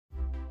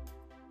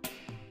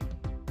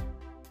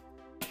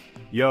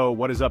Yo,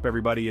 what is up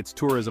everybody? It's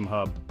Tourism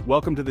Hub.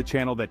 Welcome to the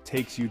channel that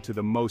takes you to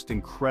the most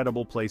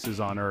incredible places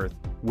on Earth,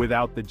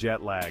 without the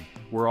jet lag.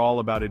 We're all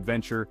about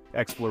adventure,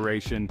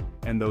 exploration,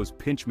 and those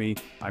pinch me,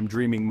 I'm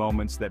dreaming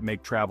moments that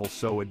make travel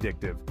so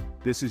addictive.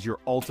 This is your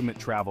ultimate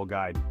travel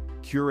guide,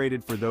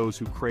 curated for those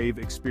who crave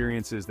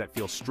experiences that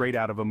feel straight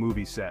out of a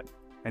movie set.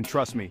 And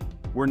trust me,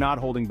 we're not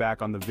holding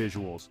back on the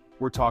visuals.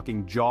 We're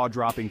talking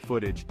jaw-dropping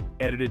footage,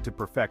 edited to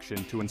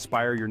perfection to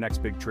inspire your next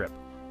big trip.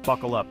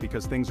 Buckle up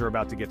because things are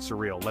about to get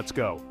surreal. Let's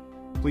go.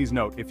 Please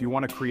note, if you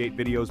want to create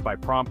videos by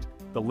prompt,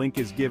 the link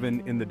is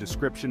given in the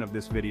description of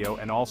this video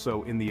and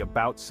also in the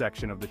About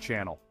section of the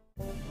channel.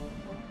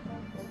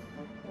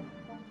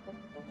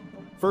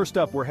 First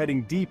up, we're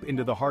heading deep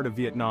into the heart of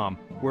Vietnam,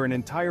 where an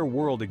entire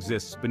world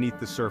exists beneath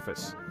the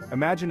surface.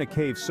 Imagine a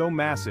cave so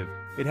massive,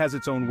 it has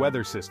its own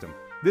weather system.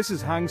 This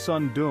is Hang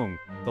Son Doong,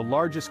 the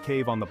largest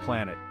cave on the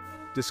planet.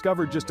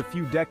 Discovered just a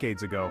few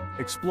decades ago,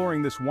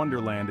 exploring this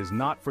wonderland is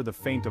not for the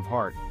faint of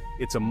heart.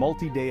 It's a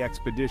multi-day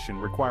expedition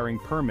requiring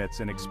permits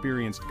and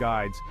experienced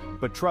guides,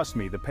 but trust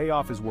me, the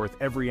payoff is worth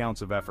every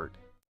ounce of effort.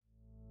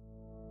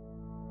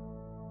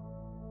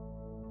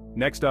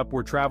 Next up,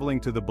 we're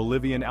traveling to the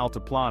Bolivian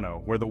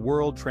Altiplano, where the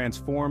world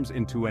transforms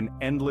into an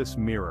endless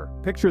mirror.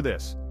 Picture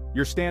this.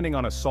 You're standing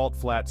on a salt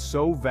flat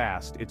so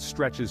vast it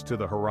stretches to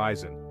the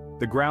horizon.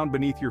 The ground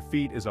beneath your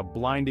feet is a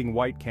blinding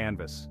white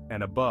canvas,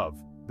 and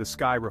above, the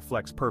sky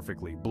reflects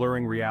perfectly,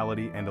 blurring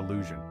reality and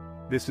illusion.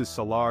 This is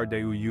Salar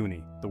de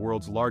Uyuni, the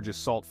world's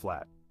largest salt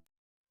flat.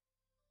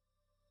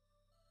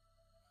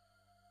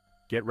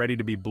 Get ready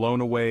to be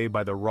blown away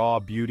by the raw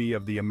beauty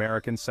of the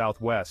American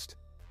Southwest.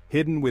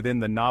 Hidden within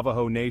the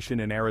Navajo Nation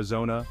in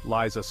Arizona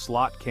lies a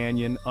slot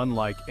canyon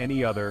unlike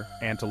any other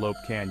Antelope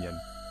Canyon.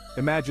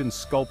 Imagine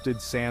sculpted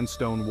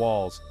sandstone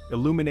walls,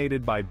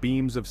 illuminated by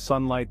beams of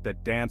sunlight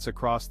that dance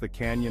across the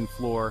canyon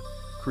floor,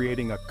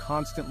 creating a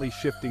constantly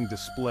shifting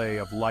display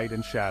of light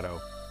and shadow.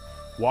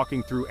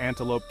 Walking through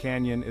Antelope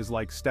Canyon is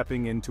like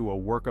stepping into a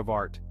work of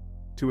art.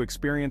 To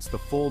experience the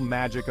full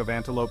magic of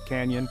Antelope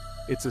Canyon,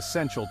 it's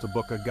essential to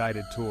book a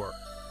guided tour.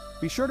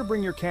 Be sure to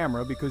bring your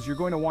camera because you're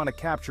going to want to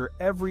capture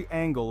every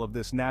angle of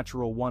this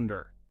natural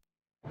wonder.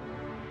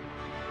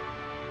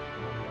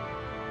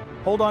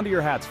 Hold on to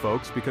your hats,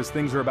 folks, because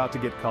things are about to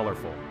get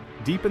colorful.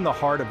 Deep in the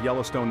heart of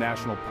Yellowstone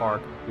National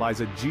Park lies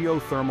a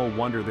geothermal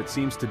wonder that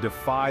seems to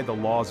defy the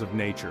laws of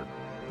nature,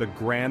 the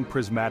Grand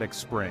Prismatic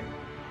Spring.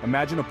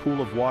 Imagine a pool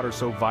of water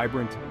so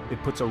vibrant,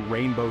 it puts a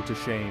rainbow to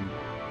shame.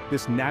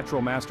 This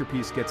natural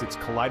masterpiece gets its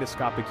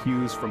kaleidoscopic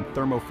hues from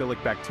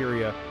thermophilic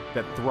bacteria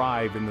that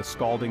thrive in the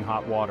scalding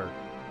hot water.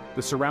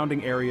 The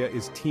surrounding area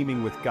is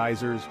teeming with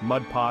geysers,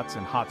 mud pots,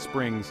 and hot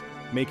springs,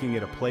 making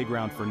it a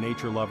playground for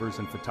nature lovers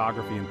and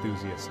photography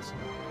enthusiasts.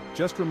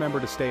 Just remember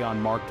to stay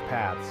on marked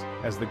paths,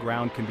 as the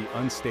ground can be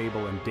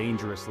unstable and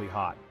dangerously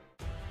hot.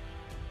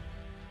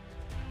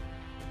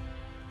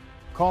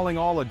 Calling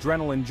all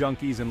adrenaline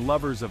junkies and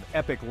lovers of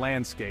epic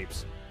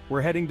landscapes, we're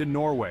heading to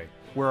Norway,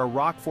 where a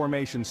rock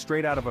formation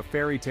straight out of a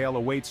fairy tale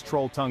awaits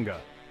Trolltunga.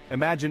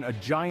 Imagine a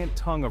giant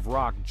tongue of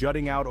rock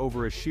jutting out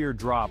over a sheer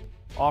drop,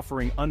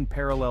 offering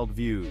unparalleled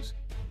views.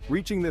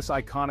 Reaching this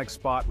iconic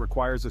spot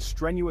requires a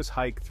strenuous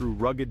hike through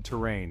rugged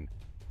terrain.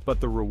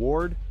 But the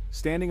reward?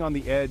 Standing on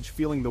the edge,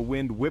 feeling the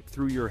wind whip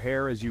through your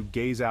hair as you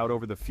gaze out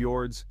over the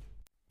fjords.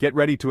 Get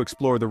ready to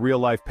explore the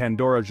real-life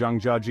Pandora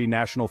Zhangjiajie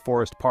National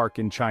Forest Park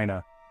in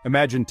China.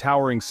 Imagine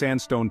towering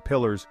sandstone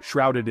pillars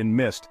shrouded in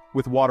mist,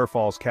 with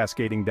waterfalls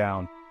cascading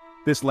down.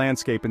 This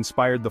landscape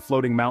inspired the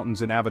floating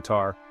mountains in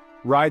Avatar.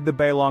 Ride the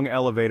Bailong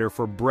elevator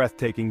for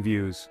breathtaking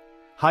views.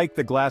 Hike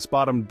the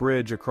glass-bottomed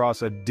bridge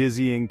across a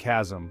dizzying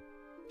chasm.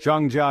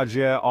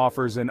 Zhangjiajie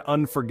offers an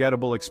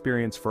unforgettable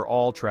experience for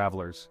all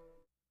travelers.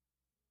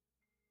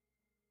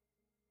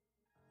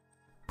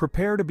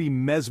 Prepare to be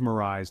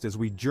mesmerized as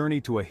we journey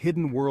to a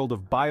hidden world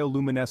of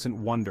bioluminescent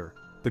wonder,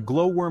 the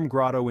glowworm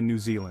grotto in New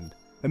Zealand.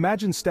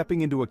 Imagine stepping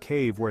into a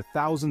cave where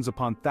thousands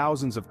upon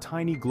thousands of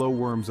tiny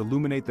glowworms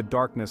illuminate the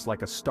darkness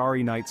like a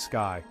starry night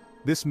sky.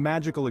 This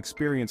magical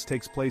experience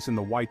takes place in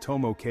the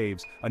Waitomo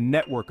Caves, a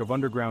network of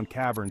underground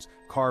caverns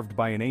carved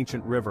by an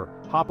ancient river.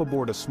 Hop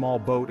aboard a small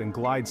boat and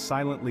glide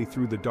silently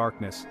through the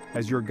darkness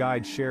as your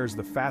guide shares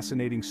the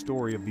fascinating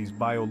story of these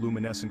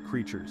bioluminescent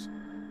creatures.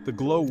 The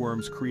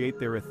glowworms create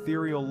their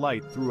ethereal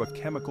light through a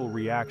chemical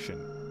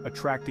reaction,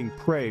 attracting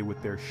prey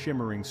with their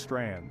shimmering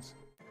strands.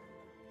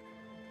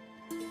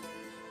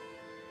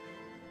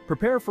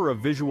 Prepare for a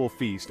visual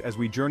feast as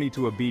we journey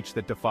to a beach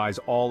that defies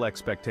all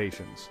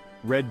expectations.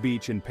 Red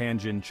Beach in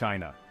Panjin,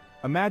 China.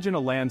 Imagine a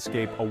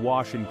landscape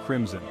awash in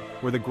crimson,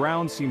 where the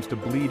ground seems to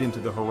bleed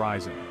into the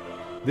horizon.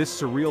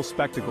 This surreal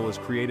spectacle is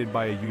created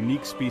by a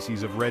unique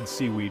species of red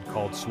seaweed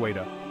called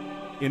sueda.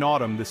 In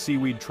autumn, the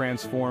seaweed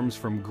transforms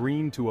from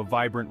green to a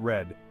vibrant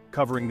red,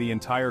 covering the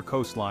entire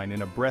coastline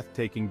in a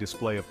breathtaking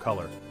display of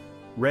color.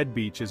 Red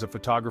Beach is a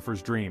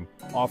photographer's dream,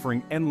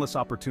 offering endless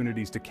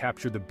opportunities to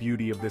capture the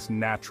beauty of this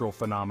natural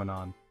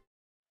phenomenon.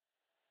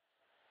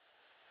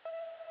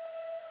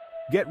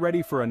 Get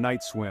ready for a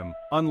night swim,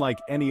 unlike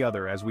any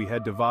other, as we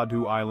head to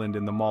Vadu Island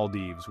in the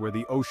Maldives, where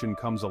the ocean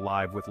comes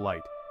alive with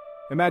light.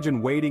 Imagine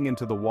wading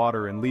into the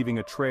water and leaving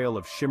a trail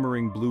of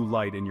shimmering blue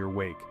light in your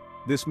wake.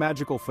 This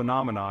magical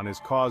phenomenon is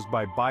caused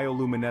by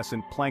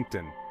bioluminescent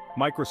plankton,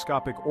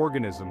 microscopic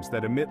organisms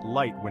that emit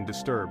light when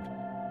disturbed.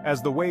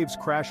 As the waves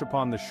crash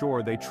upon the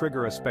shore, they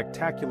trigger a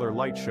spectacular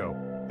light show,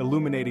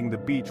 illuminating the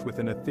beach with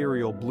an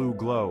ethereal blue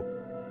glow.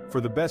 For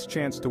the best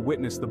chance to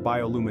witness the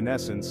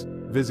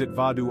bioluminescence, visit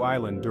Vadu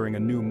Island during a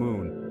new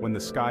moon, when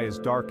the sky is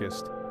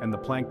darkest and the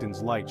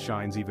plankton's light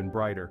shines even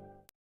brighter.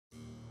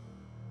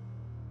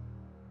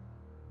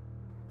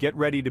 Get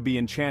ready to be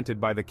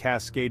enchanted by the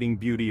cascading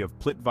beauty of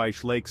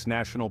Plitvice Lakes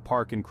National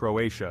Park in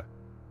Croatia.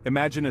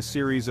 Imagine a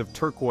series of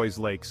turquoise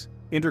lakes,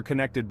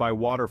 interconnected by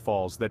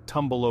waterfalls that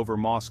tumble over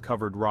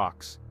moss-covered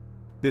rocks.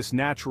 This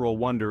natural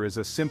wonder is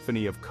a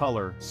symphony of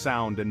color,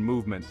 sound, and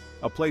movement,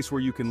 a place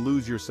where you can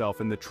lose yourself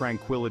in the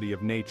tranquility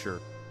of nature.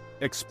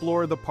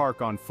 Explore the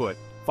park on foot,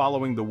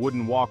 following the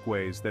wooden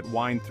walkways that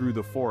wind through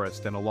the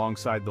forest and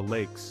alongside the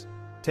lakes.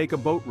 Take a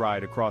boat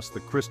ride across the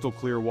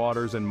crystal-clear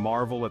waters and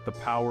marvel at the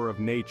power of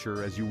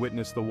nature as you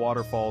witness the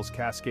waterfalls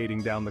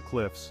cascading down the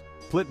cliffs.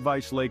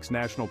 Plitvice Lakes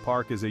National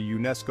Park is a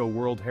UNESCO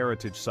World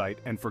Heritage Site,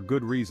 and for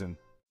good reason.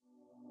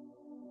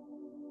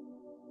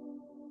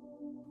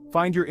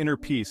 Find your inner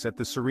peace at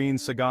the serene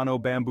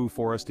Sagano bamboo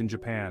forest in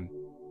Japan.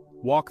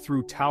 Walk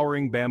through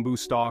towering bamboo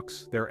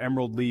stalks, their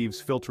emerald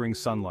leaves filtering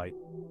sunlight.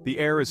 The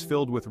air is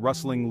filled with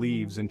rustling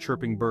leaves and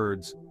chirping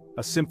birds,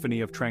 a symphony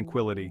of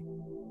tranquility.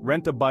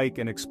 Rent a bike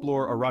and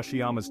explore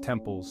Arashiyama's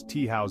temples,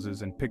 tea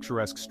houses, and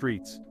picturesque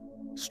streets.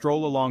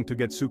 Stroll along to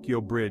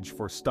Getsukyo Bridge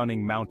for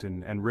stunning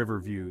mountain and river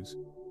views.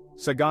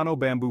 Sagano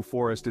Bamboo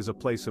Forest is a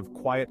place of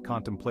quiet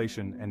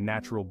contemplation and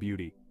natural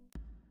beauty.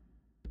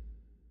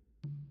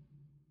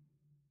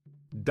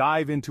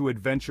 Dive into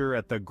adventure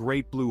at the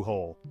Great Blue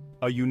Hole,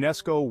 a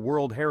UNESCO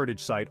World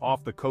Heritage Site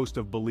off the coast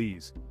of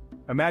Belize.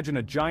 Imagine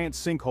a giant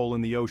sinkhole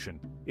in the ocean,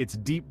 its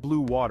deep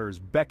blue waters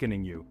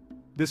beckoning you.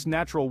 This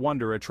natural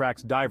wonder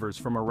attracts divers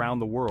from around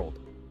the world.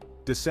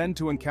 Descend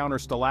to encounter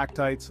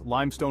stalactites,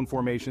 limestone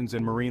formations,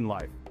 and marine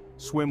life.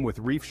 Swim with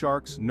reef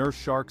sharks, nurse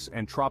sharks,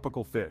 and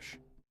tropical fish.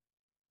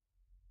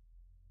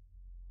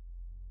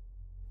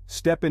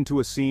 Step into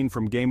a scene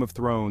from Game of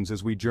Thrones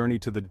as we journey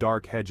to the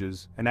Dark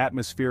Hedges, an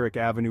atmospheric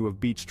avenue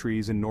of beech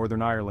trees in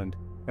Northern Ireland.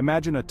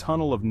 Imagine a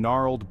tunnel of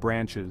gnarled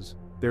branches,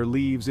 their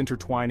leaves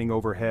intertwining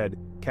overhead,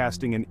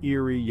 casting an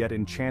eerie yet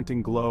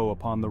enchanting glow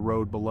upon the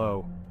road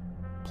below.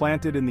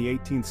 Planted in the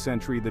 18th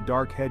century, the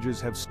Dark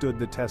Hedges have stood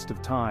the test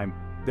of time,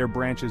 their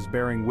branches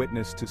bearing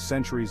witness to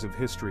centuries of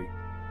history.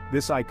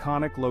 This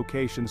iconic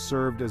location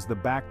served as the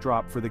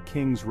backdrop for the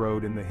King's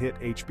Road in the hit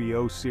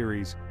HBO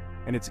series,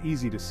 and it's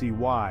easy to see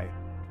why.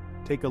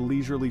 Take a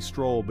leisurely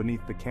stroll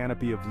beneath the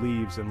canopy of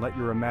leaves and let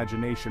your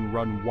imagination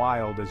run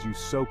wild as you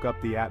soak up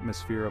the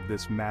atmosphere of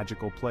this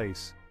magical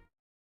place.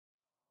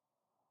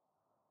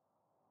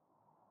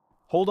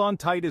 Hold on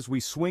tight as we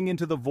swing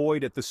into the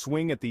void at the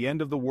swing at the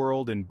end of the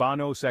world in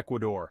Banos,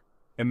 Ecuador.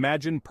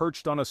 Imagine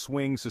perched on a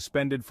swing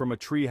suspended from a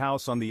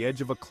treehouse on the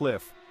edge of a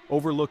cliff,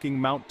 overlooking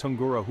Mount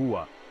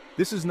Tungurahua.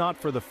 This is not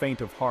for the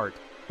faint of heart,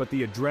 but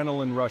the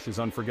adrenaline rush is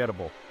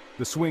unforgettable.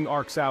 The swing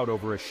arcs out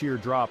over a sheer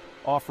drop,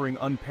 offering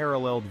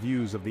unparalleled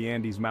views of the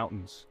Andes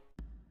Mountains.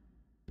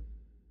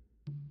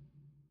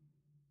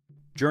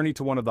 Journey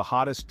to one of the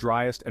hottest,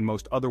 driest, and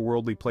most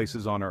otherworldly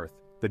places on Earth,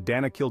 the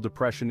Danakil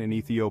Depression in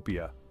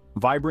Ethiopia.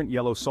 Vibrant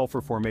yellow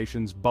sulfur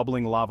formations,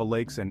 bubbling lava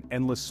lakes, and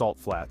endless salt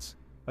flats.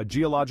 A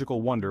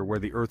geological wonder where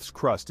the Earth's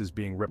crust is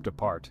being ripped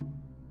apart.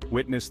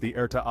 Witness the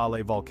Erta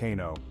Ale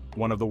volcano,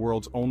 one of the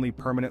world's only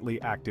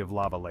permanently active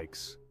lava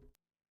lakes.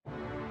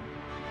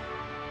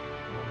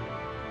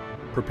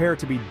 Prepare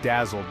to be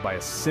dazzled by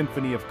a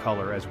symphony of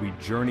color as we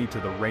journey to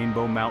the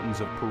Rainbow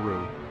Mountains of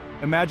Peru.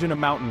 Imagine a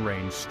mountain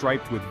range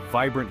striped with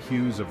vibrant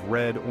hues of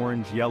red,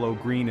 orange, yellow,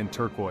 green, and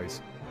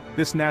turquoise.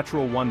 This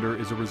natural wonder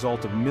is a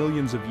result of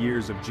millions of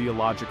years of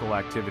geological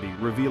activity,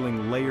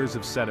 revealing layers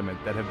of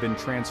sediment that have been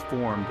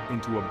transformed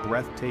into a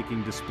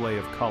breathtaking display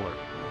of color.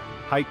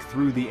 Hike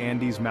through the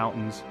Andes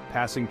Mountains,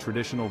 passing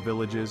traditional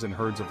villages and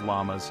herds of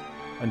llamas,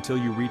 until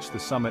you reach the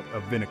summit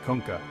of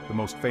Vinicunca, the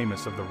most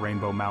famous of the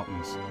Rainbow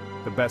Mountains.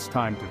 The best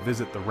time to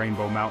visit the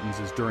Rainbow Mountains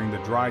is during the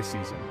dry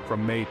season,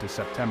 from May to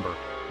September,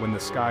 when the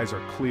skies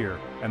are clear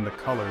and the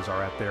colors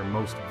are at their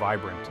most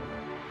vibrant.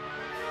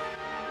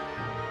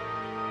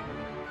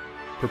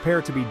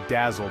 Prepare to be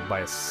dazzled by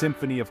a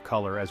symphony of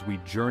color as we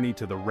journey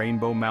to the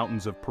Rainbow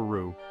Mountains of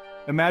Peru.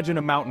 Imagine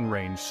a mountain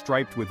range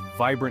striped with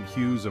vibrant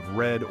hues of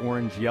red,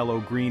 orange, yellow,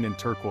 green, and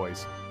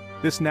turquoise.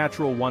 This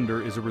natural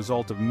wonder is a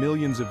result of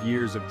millions of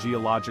years of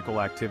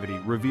geological activity,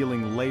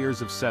 revealing layers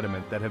of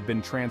sediment that have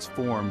been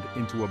transformed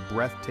into a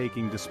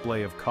breathtaking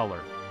display of color.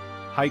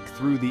 Hike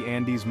through the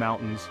Andes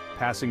Mountains,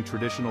 passing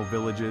traditional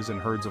villages and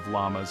herds of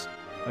llamas,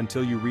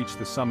 until you reach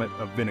the summit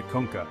of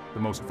Vinicunca, the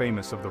most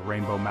famous of the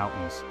Rainbow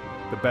Mountains.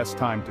 The best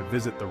time to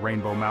visit the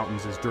Rainbow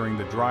Mountains is during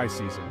the dry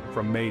season,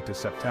 from May to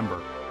September,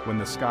 when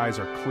the skies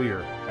are clear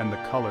and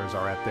the colors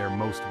are at their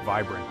most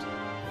vibrant.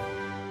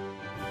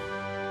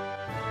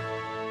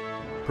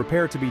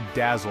 Prepare to be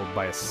dazzled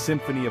by a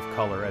symphony of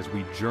color as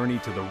we journey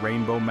to the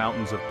Rainbow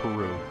Mountains of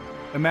Peru.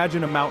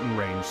 Imagine a mountain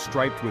range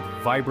striped with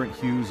vibrant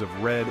hues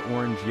of red,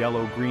 orange,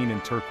 yellow, green,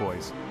 and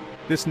turquoise.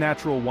 This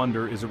natural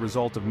wonder is a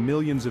result of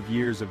millions of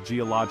years of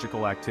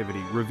geological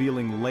activity,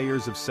 revealing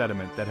layers of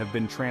sediment that have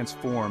been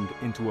transformed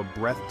into a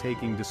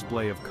breathtaking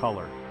display of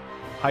color.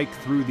 Hike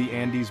through the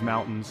Andes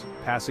Mountains,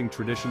 passing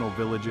traditional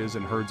villages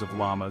and herds of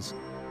llamas,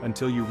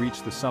 until you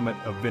reach the summit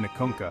of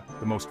Vinicunca,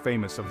 the most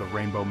famous of the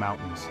Rainbow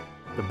Mountains.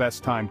 The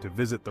best time to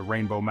visit the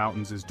Rainbow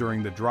Mountains is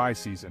during the dry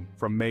season,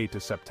 from May to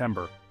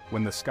September,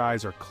 when the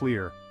skies are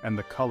clear and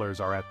the colors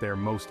are at their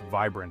most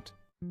vibrant.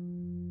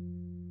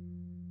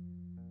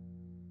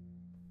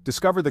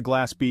 Discover the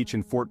Glass Beach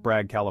in Fort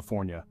Bragg,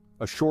 California,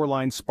 a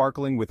shoreline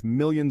sparkling with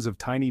millions of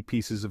tiny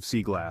pieces of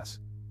sea glass.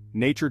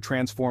 Nature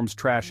transforms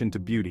trash into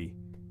beauty.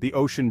 The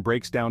ocean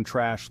breaks down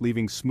trash,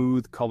 leaving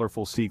smooth,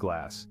 colorful sea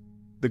glass.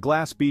 The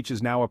Glass Beach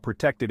is now a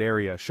protected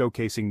area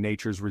showcasing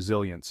nature's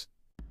resilience.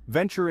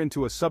 Venture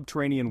into a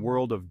subterranean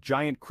world of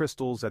giant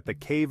crystals at the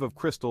Cave of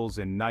Crystals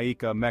in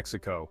Naica,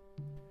 Mexico.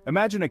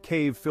 Imagine a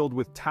cave filled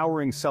with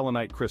towering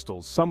selenite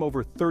crystals, some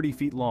over 30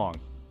 feet long.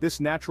 This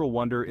natural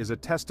wonder is a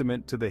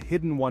testament to the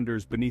hidden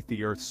wonders beneath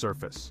the Earth's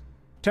surface.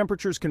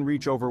 Temperatures can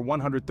reach over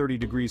 130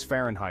 degrees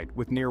Fahrenheit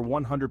with near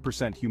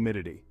 100%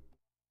 humidity.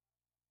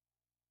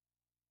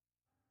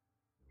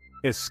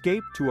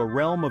 Escape to a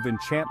realm of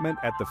enchantment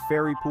at the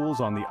fairy pools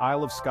on the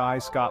Isle of Skye,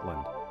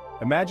 Scotland.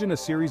 Imagine a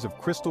series of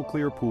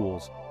crystal-clear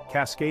pools,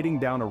 cascading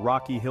down a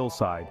rocky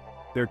hillside,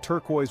 their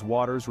turquoise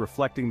waters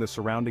reflecting the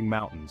surrounding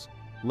mountains.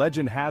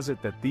 Legend has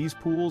it that these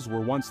pools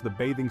were once the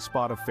bathing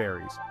spot of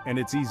fairies, and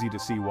it's easy to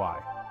see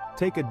why.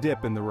 Take a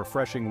dip in the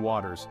refreshing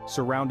waters,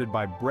 surrounded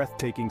by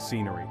breathtaking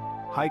scenery.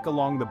 Hike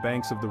along the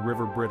banks of the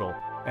River Brittle,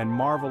 and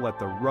marvel at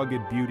the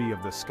rugged beauty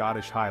of the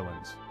Scottish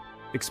Highlands.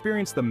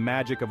 Experience the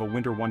magic of a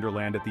winter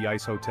wonderland at the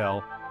Ice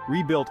Hotel,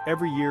 rebuilt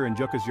every year in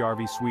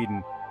Jukkasjärvi,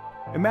 Sweden.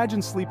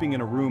 Imagine sleeping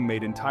in a room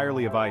made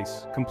entirely of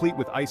ice, complete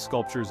with ice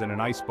sculptures and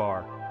an ice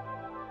bar.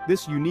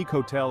 This unique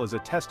hotel is a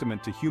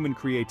testament to human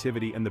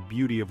creativity and the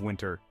beauty of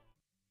winter.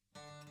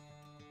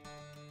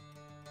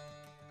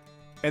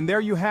 And there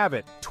you have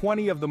it,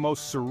 20 of the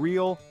most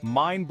surreal,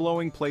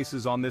 mind-blowing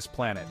places on this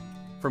planet.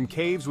 From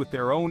caves with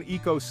their own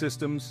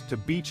ecosystems to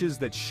beaches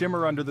that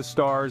shimmer under the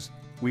stars,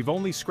 we've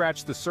only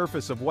scratched the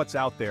surface of what's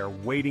out there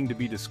waiting to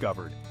be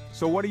discovered.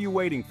 So what are you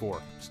waiting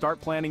for?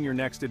 Start planning your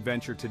next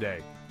adventure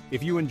today.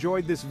 If you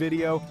enjoyed this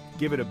video,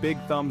 give it a big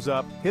thumbs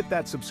up, hit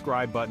that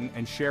subscribe button,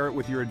 and share it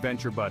with your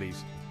adventure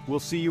buddies. We'll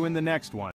see you in the next one.